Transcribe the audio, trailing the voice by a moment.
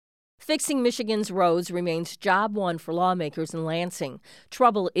Fixing Michigan's roads remains job one for lawmakers in Lansing.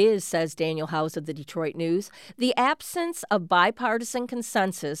 Trouble is, says Daniel Howes of the Detroit News, the absence of bipartisan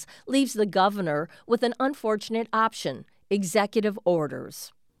consensus leaves the governor with an unfortunate option: executive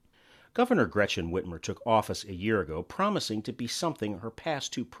orders. Governor Gretchen Whitmer took office a year ago promising to be something her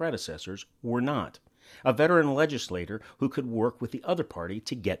past two predecessors were not: a veteran legislator who could work with the other party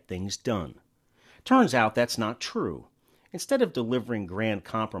to get things done. Turns out that's not true. Instead of delivering grand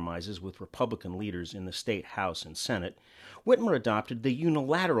compromises with Republican leaders in the state House and Senate, Whitmer adopted the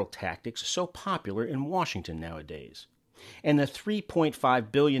unilateral tactics so popular in Washington nowadays. And the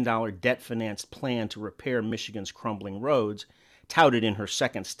 $3.5 billion debt-financed plan to repair Michigan's crumbling roads, touted in her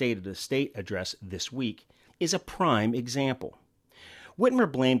second State of the State address this week, is a prime example. Whitmer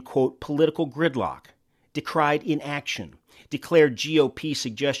blamed, quote, political gridlock, decried inaction, declared GOP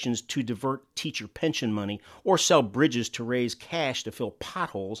suggestions to divert teacher pension money or sell bridges to raise cash to fill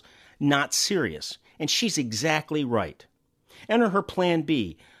potholes not serious. And she's exactly right. Enter her Plan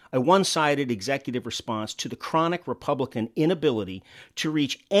B, a one-sided executive response to the chronic Republican inability to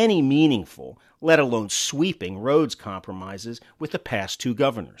reach any meaningful, let alone sweeping, roads compromises with the past two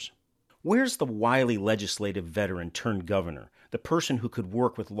governors. Where's the wily legislative veteran turned governor, the person who could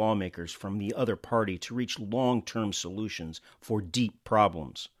work with lawmakers from the other party to reach long-term solutions for deep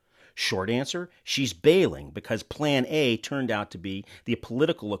problems? Short answer, she's bailing because Plan A turned out to be the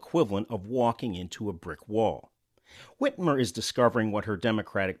political equivalent of walking into a brick wall. Whitmer is discovering what her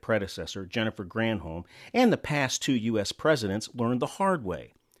Democratic predecessor, Jennifer Granholm, and the past two U.S. presidents learned the hard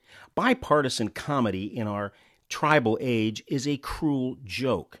way. Bipartisan comity in our tribal age is a cruel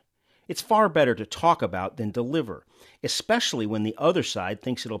joke. It's far better to talk about than deliver, especially when the other side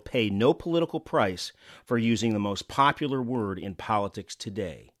thinks it'll pay no political price for using the most popular word in politics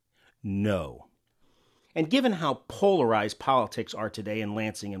today: no. And given how polarized politics are today in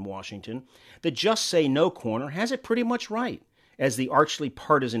Lansing and Washington, the Just Say No corner has it pretty much right, as the archly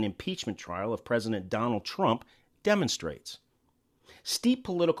partisan impeachment trial of President Donald Trump demonstrates. Steep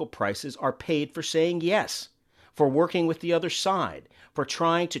political prices are paid for saying yes, for working with the other side, for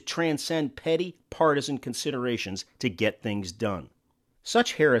trying to transcend petty partisan considerations to get things done.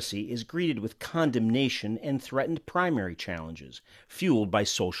 Such heresy is greeted with condemnation and threatened primary challenges, fueled by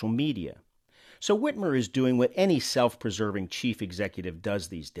social media. So Whitmer is doing what any self-preserving chief executive does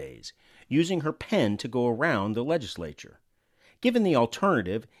these days, using her pen to go around the legislature. Given the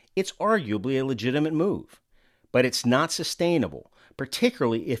alternative, it's arguably a legitimate move. But it's not sustainable,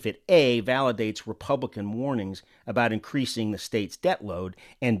 particularly if it A, validates Republican warnings about increasing the state's debt load,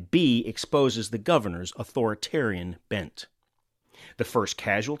 and B, exposes the governor's authoritarian bent. The first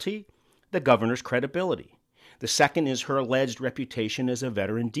casualty? The governor's credibility. The second is her alleged reputation as a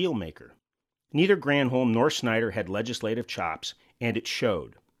veteran dealmaker. Neither Granholm nor Snyder had legislative chops, and it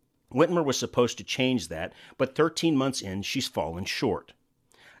showed. Whitmer was supposed to change that, but 13 months in, she's fallen short.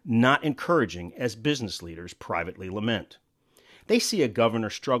 Not encouraging, as business leaders privately lament. They see a governor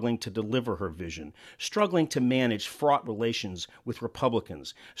struggling to deliver her vision, struggling to manage fraught relations with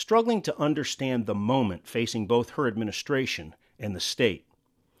Republicans, struggling to understand the moment facing both her administration and the state.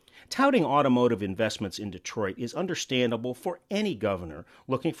 Touting automotive investments in Detroit is understandable for any governor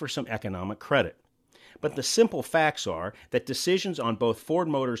looking for some economic credit. But the simple facts are that decisions on both Ford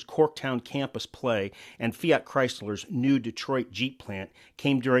Motors' Corktown campus play and Fiat Chrysler's new Detroit Jeep plant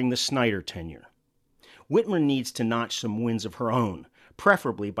came during the Snyder tenure. Whitmer needs to notch some wins of her own,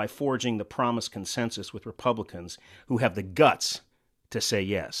 preferably by forging the promised consensus with Republicans who have the guts to say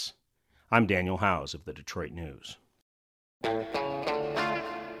yes. I'm Daniel Howes of the Detroit News.